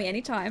can call me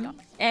anytime.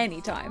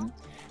 Anytime.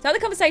 Throughout the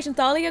conversation,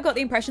 Thalia got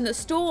the impression that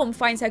Storm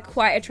finds her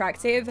quite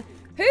attractive.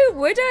 Who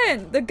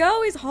wouldn't? The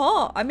girl is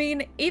hot. I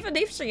mean, even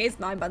if she is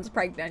 9 months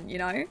pregnant, you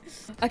know?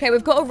 Okay,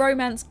 we've got a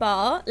romance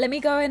bar. Let me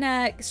go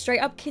and straight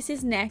up kiss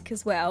his neck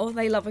as well.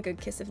 They love a good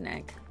kiss of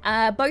neck.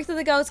 Both of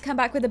the girls come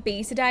back with a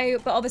B today,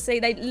 but obviously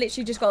they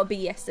literally just got a B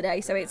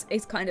yesterday, so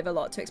it's kind of a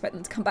lot to expect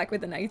them to come back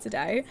with an A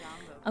today.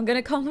 I'm going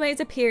to compliment his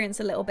appearance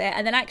a little bit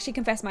and then actually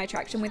confess my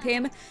attraction with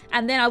him.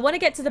 And then I want to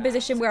get to the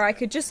position where I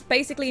could just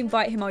basically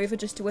invite him over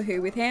just to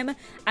woohoo with him.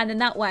 And then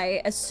that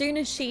way, as soon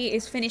as she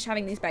is finished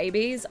having these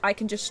babies, I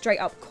can just straight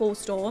up call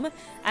Storm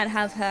and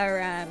have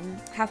her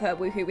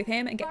woohoo with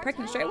him and get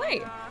pregnant straight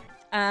away.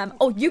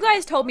 Oh, you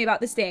guys told me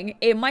about this thing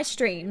in my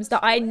streams that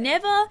I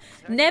never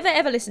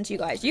ever listened to you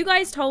guys. You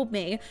guys told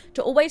me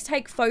to always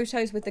take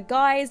photos with the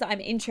guys that I'm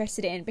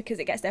interested in because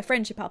it gets their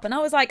friendship up. And I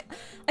was like,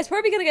 it's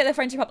probably going to get their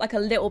friendship up like a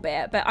little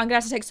bit, but I'm going to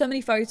have to take so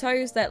many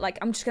photos that like,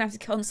 I'm just going to have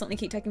to constantly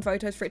keep taking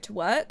photos for it to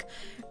work.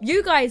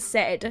 You guys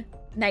said,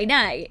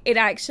 nay, it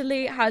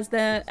actually has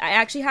their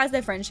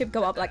friendship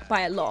go up like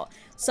by a lot.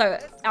 So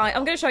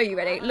I'm going to show you,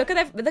 ready? Look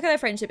at their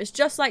friendship. It's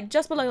just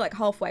below like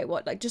halfway,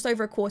 like just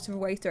over a quarter of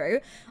the way through.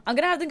 I'm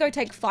going to have them go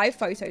take 5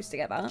 photos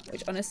together,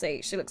 which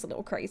honestly, she looks a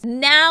little crazy.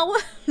 Now,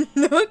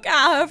 look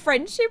at her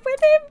friendship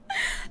with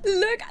him.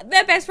 Look,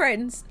 they're best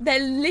friends. They're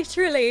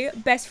literally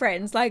best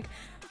friends. Like,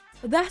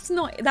 that's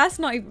not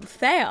even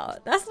fair.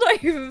 That's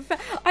not even fair.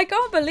 I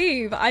can't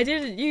believe I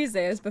didn't use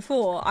this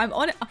before. I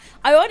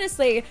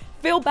honestly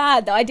feel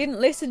bad that I didn't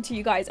listen to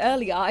you guys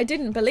earlier. I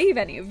didn't believe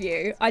any of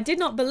you. I did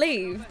not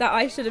believe that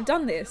I should have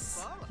done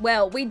this.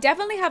 Well, we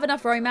definitely have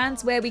enough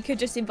romance where we could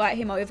just invite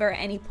him over at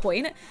any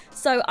point.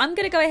 So I'm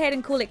going to go ahead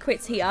and call it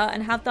quits here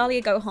and have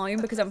Dahlia go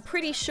home because I'm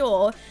pretty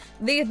sure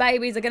these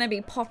babies are going to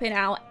be popping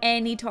out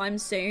anytime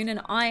soon and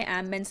I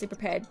am mentally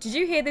prepared. Did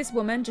you hear this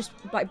woman just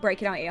like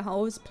breaking out ear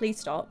holes? Please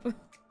stop.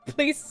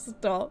 Please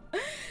stop.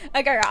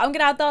 Okay, right, I'm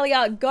gonna have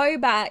Dahlia go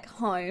back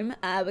home.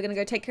 We're gonna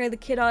go take care of the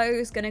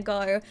kiddos. Gonna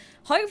go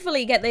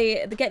hopefully get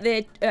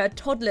the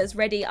toddlers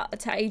ready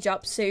to age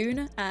up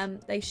soon.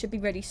 They should be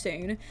ready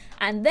soon,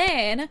 and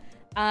then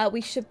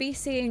we should be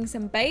seeing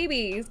some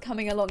babies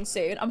coming along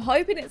soon. I'm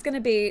hoping it's gonna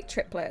be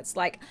triplets.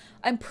 Like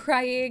I'm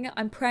praying.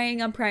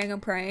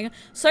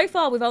 So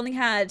far we've only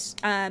had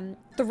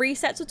 3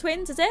 sets of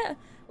twins. Is it?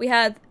 We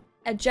had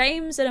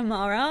James and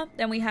Amara,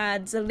 then we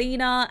had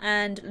Zelina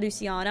and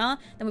Luciana,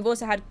 then we've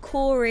also had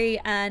Corey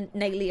and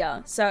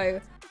Nalia. So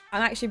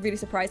I'm actually really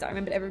surprised that I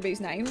remembered everybody's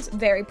names.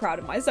 Very proud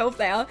of myself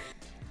there.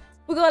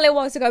 We've got a little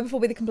while to go before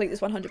we complete this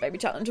 100 baby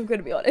challenge, I'm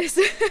gonna be honest.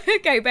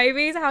 Okay,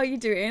 babies, how are you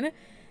doing?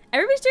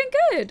 Everybody's doing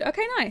good.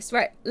 Okay, nice.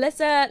 Right,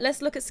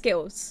 let's look at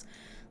skills.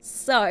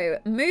 So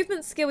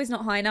movement skill is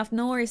not high enough,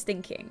 nor is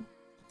thinking,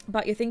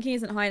 but your thinking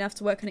isn't high enough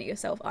to work on it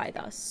yourself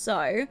either.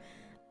 So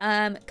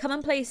come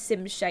and play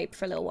Sim Shape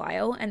for a little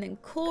while. And then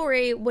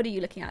Corey, what are you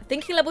looking at?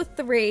 Thinking level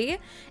 3.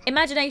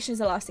 Imagination is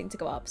the last thing to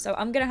go up. So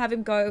I'm going to have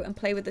him go and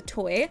play with the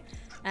toy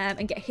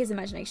and get his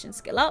imagination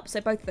skill up.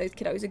 So both of those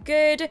kiddos are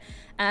good.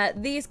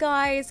 These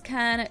guys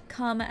can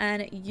come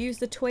and use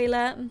the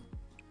toilet.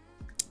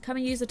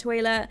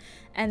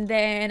 And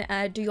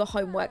then do your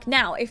homework.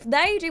 Now, if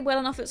they do well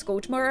enough at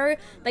school tomorrow,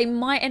 they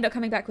might end up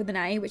coming back with an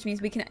A, which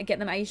means we can get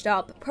them aged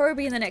up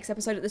probably in the next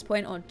episode at this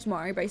point, or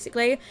tomorrow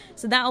basically.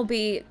 So that'll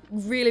be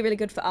really, really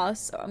good for us.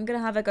 So I'm gonna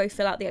have her go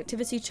fill out the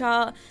activity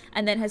chart,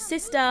 and then her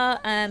sister,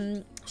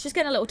 she's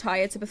getting a little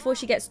tired, so before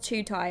she gets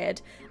too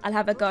tired, I'll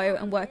have her go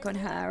and work on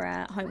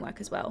her homework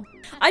as well.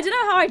 I don't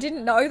know how I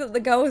didn't know that the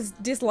girls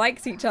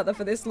disliked each other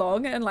for this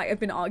long and like have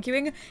been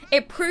arguing.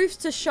 It proves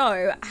to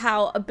show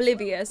how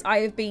oblivious I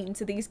have been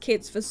to these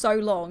kids for so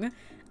long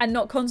and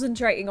not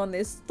concentrating on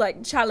this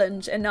like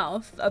challenge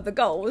enough of the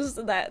goals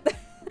that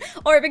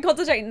or I've been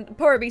concentrating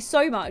probably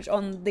so much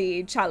on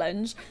the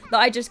challenge that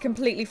I just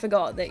completely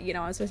forgot that, you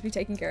know, I'm supposed to be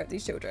taking care of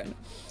these children.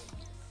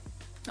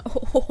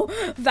 Oh,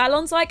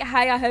 Valon's like,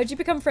 hey, I heard you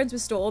become friends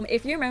with Storm.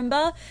 If you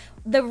remember,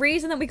 the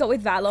reason that we got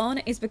with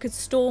Valon is because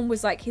Storm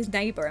was like his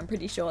neighbor, I'm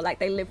pretty sure. Like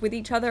they lived with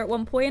each other at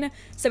one point.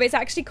 So it's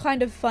actually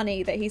kind of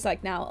funny that he's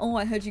like now, oh,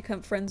 I heard you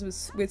become friends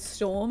with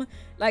Storm.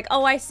 Like,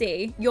 oh, I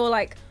see. You're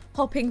like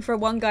hopping from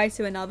one guy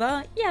to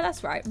another. Yeah,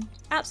 that's right.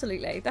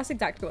 Absolutely. That's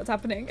exactly what's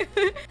happening.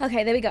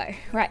 Okay, there we go.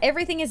 Right,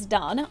 everything is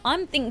done.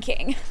 I'm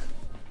thinking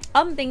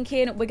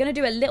we're going to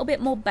do a little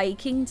bit more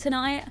baking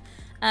tonight.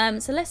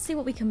 So let's see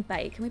what we can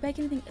bake. Can we bake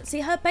anything?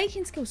 See, her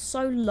baking skill's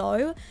so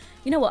low.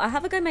 You know what? I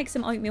have her go make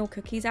some oatmeal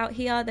cookies out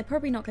here. They're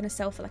probably not going to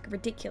sell for like a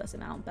ridiculous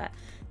amount, but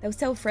they'll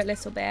sell for a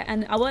little bit.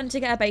 And I want to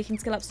get her baking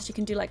skill up so she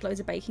can do like loads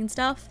of baking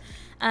stuff.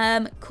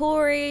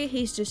 Corey,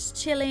 he's just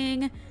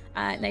chilling.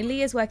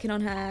 Naylia's working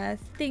on her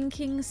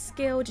thinking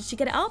skill. Did she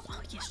get it up?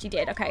 Oh, yes, she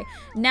did. Okay.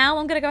 Now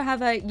I'm going to go have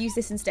her use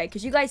this instead,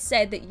 because you guys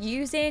said that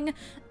using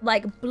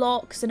like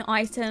blocks and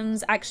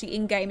items actually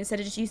in-game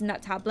instead of just using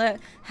that tablet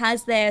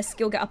has their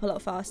skill get up a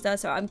lot faster.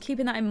 So I'm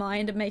keeping that in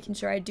mind and making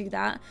sure I do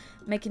that.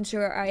 Making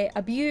sure I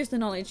abuse the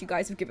knowledge you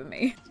guys have given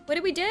me. What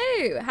did we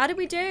do? How did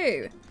we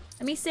do?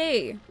 Let me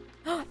see.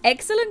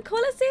 Excellent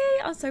quality.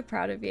 I'm so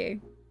proud of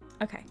you.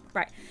 Okay,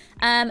 right.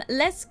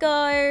 Let's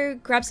go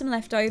grab some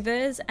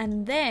leftovers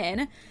and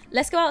then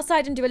let's go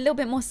outside and do a little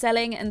bit more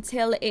selling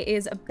until it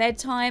is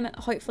bedtime.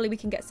 Hopefully we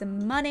can get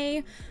some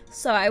money.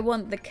 So I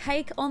want the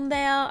cake on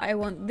there. I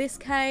want this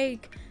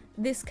cake,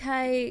 this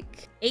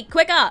cake. Eat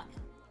quicker.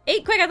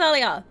 Eat quicker,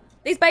 Thalia.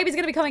 These babies are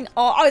going to be coming.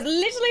 Oh, I was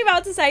literally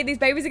about to say these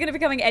babies are going to be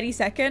coming any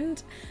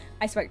second.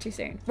 I spoke too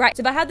soon. Right,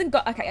 so if I had them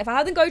go, okay, if I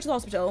had them go to the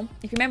hospital,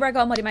 if you remember I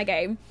got a mod in my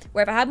game,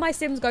 where if I had my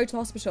Sims go to the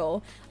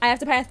hospital, I have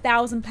to pay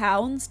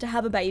 £1,000 to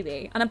have a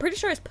baby. And I'm pretty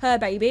sure it's per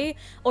baby,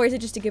 or is it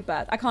just to give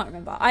birth? I can't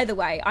remember. Either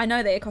way, I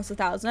know that it costs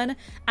 £1,000, and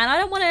I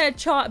don't want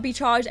to be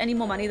charged any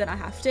more money than I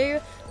have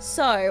to,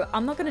 so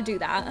I'm not going to do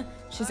that.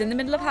 She's in the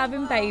middle of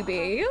having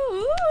baby.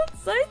 Ooh,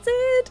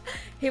 excited.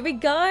 Here we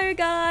go,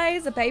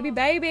 guys. A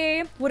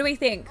baby. What do we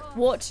think?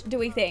 What do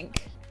we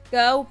think?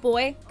 Girl,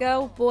 boy,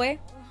 girl, boy.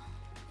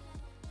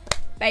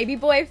 Baby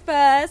boy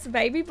first,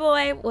 baby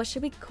boy. What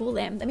should we call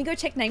him? Let me go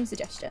check name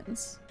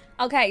suggestions.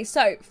 Okay,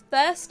 so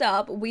first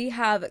up we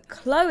have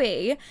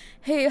Chloe,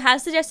 who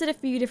has suggested a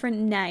few different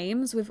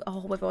names. We've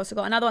also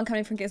got another one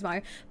coming from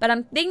Gizmo, but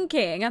I'm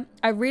thinking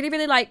I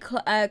really like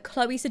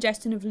Chloe's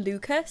suggestion of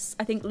Lucas.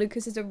 I think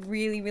Lucas is a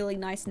really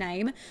nice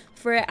name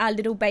for our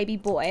little baby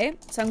boy,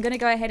 so I'm gonna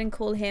go ahead and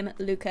call him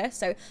Lucas.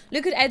 So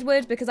Lucas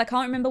Edward, because I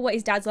can't remember what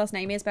his dad's last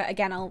name is, but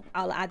again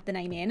I'll add the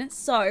name in.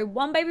 So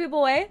one baby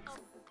boy.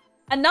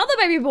 Another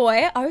baby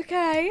boy.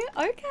 Okay.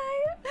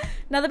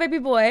 Another baby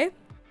boy.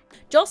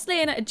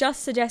 Jocelyn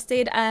just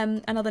suggested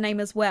another name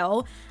as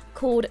well,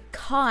 called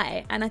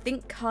Kai. And I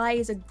think Kai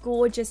is a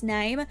gorgeous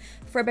name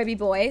for a baby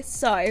boy.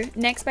 So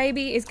next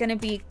baby is going to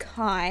be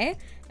Kai.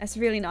 That's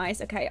really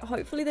nice. Okay,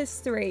 hopefully there's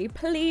 3.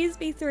 Please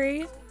be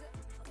 3.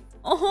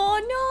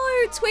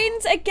 Oh no,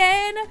 twins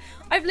again.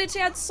 I've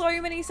literally had so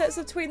many sets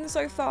of twins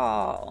so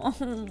far.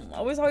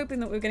 I was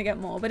hoping that we were going to get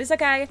more, but it's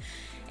okay.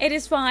 It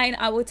is fine.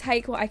 I will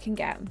take what I can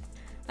get.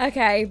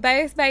 Okay,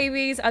 both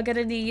babies are going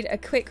to need a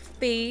quick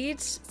feed,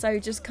 so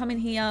just come in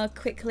here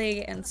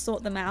quickly and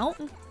sort them out.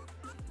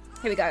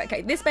 Here we go.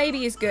 Okay, this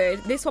baby is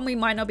good. This one we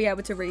might not be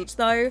able to reach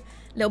though.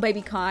 Little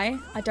baby Kai.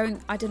 I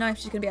don't know if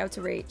she's going to be able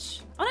to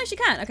reach. Oh no, she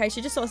can. Okay,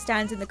 she just sort of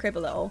stands in the crib a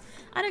little.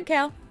 I don't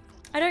care.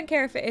 I don't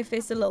care if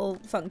it's a little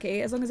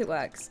funky, as long as it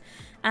works.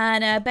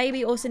 And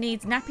baby also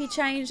needs nappy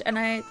changed, and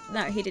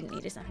no, he didn't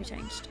need his nappy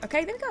changed.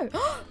 Okay, there we go.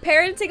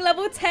 Parenting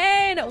level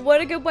 10.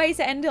 What a good way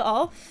to end it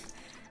off.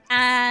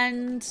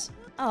 And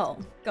oh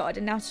god,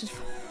 and now it's just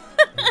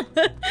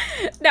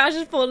now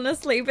she's fallen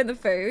asleep in the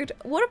food.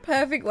 What a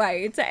perfect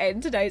way to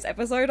end today's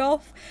episode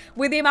off,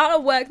 with the amount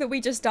of work that we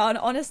just done.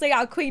 Honestly,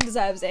 our queen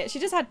deserves it. She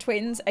just had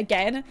twins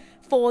again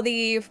for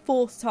the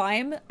 4th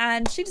time,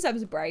 and she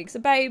deserves a break. So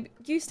babe,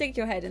 you stick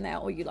your head in there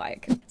all you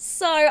like.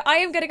 So I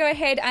am going to go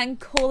ahead and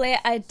call it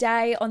a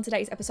day on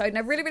today's episode, and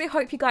I really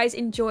hope you guys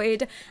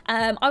enjoyed.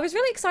 I was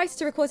really excited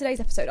to record today's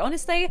episode.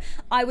 Honestly,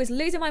 I was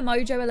losing my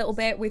mojo a little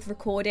bit with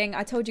recording.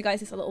 I told you guys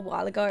this a little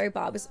while ago,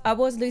 but I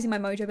was losing my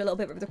mojo a little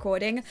bit with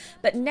recording.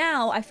 But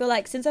now I feel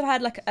like since I've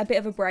had like a bit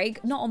of a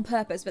break, not on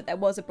purpose, but there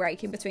was a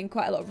break in between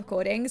quite a lot of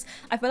recordings,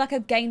 I feel like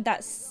I've gained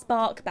that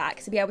spark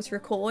back to be able to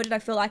record, and I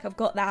feel like I've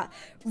got that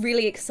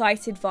really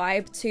excited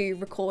vibe to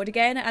record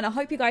again, and I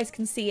hope you guys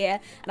can see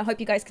it, and I hope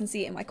you guys can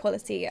see it in my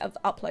quality of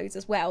uploads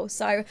as well.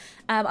 So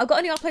I've got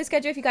a new upload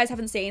schedule. If you guys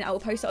haven't seen, I will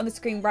post it on the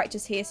screen right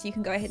just here so you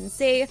can go ahead and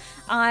see.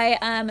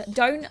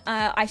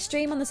 I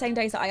stream on the same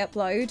days that I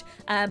upload,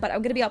 but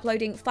I'm going to be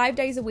uploading 5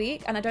 days a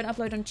week, and I don't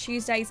upload on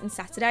Tuesdays and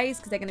Saturdays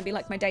because they're going to be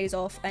like my days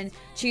off, and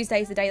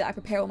Tuesday's the day that I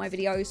prepare all my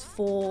videos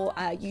for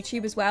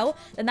YouTube as well.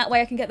 And that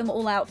way I can get them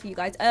all out for you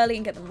guys early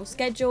and get them all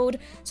scheduled.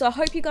 So I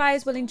hope you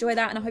guys will enjoy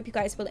that, and I hope you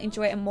guys will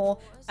enjoy a more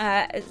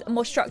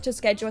structured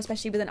schedule,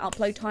 especially with an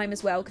upload time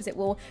as well, because it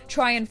will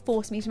try and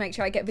force me to make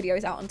sure I get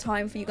videos out on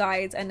time for you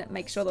guys and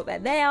make sure that they're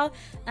there,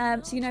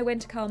 so you know when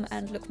to come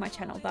and look for my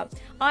channel. But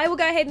I will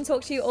go ahead and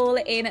talk to you all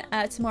in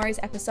tomorrow's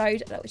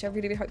episode, which I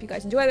really hope you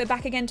guys enjoy. We're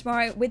back again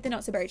tomorrow with the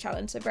Not So Berry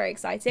Challenge, so very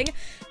exciting.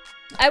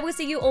 I will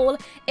see you all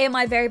in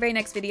my very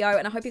next video,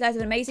 and I hope you guys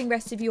have an amazing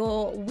rest of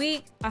your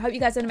week. I hope you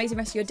guys have an amazing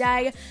rest of your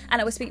day,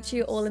 and I will speak to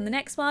you all in the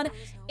next one.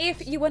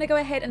 If you want to go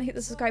ahead and hit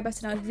the subscribe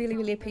button, I would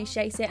really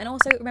appreciate it. And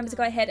also remember to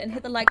go ahead and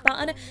hit the like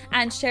button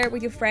and share it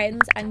with your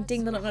friends and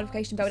ding the little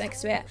notification bell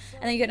next to it,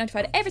 and then you get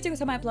notified every single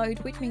time I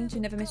upload, which means you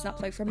never miss an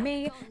upload from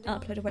me, an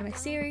upload of one of my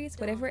series,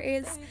 whatever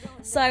it is.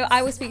 So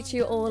I will speak to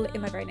you all in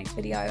my very next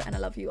video, and I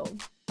love you all.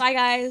 Bye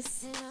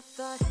guys.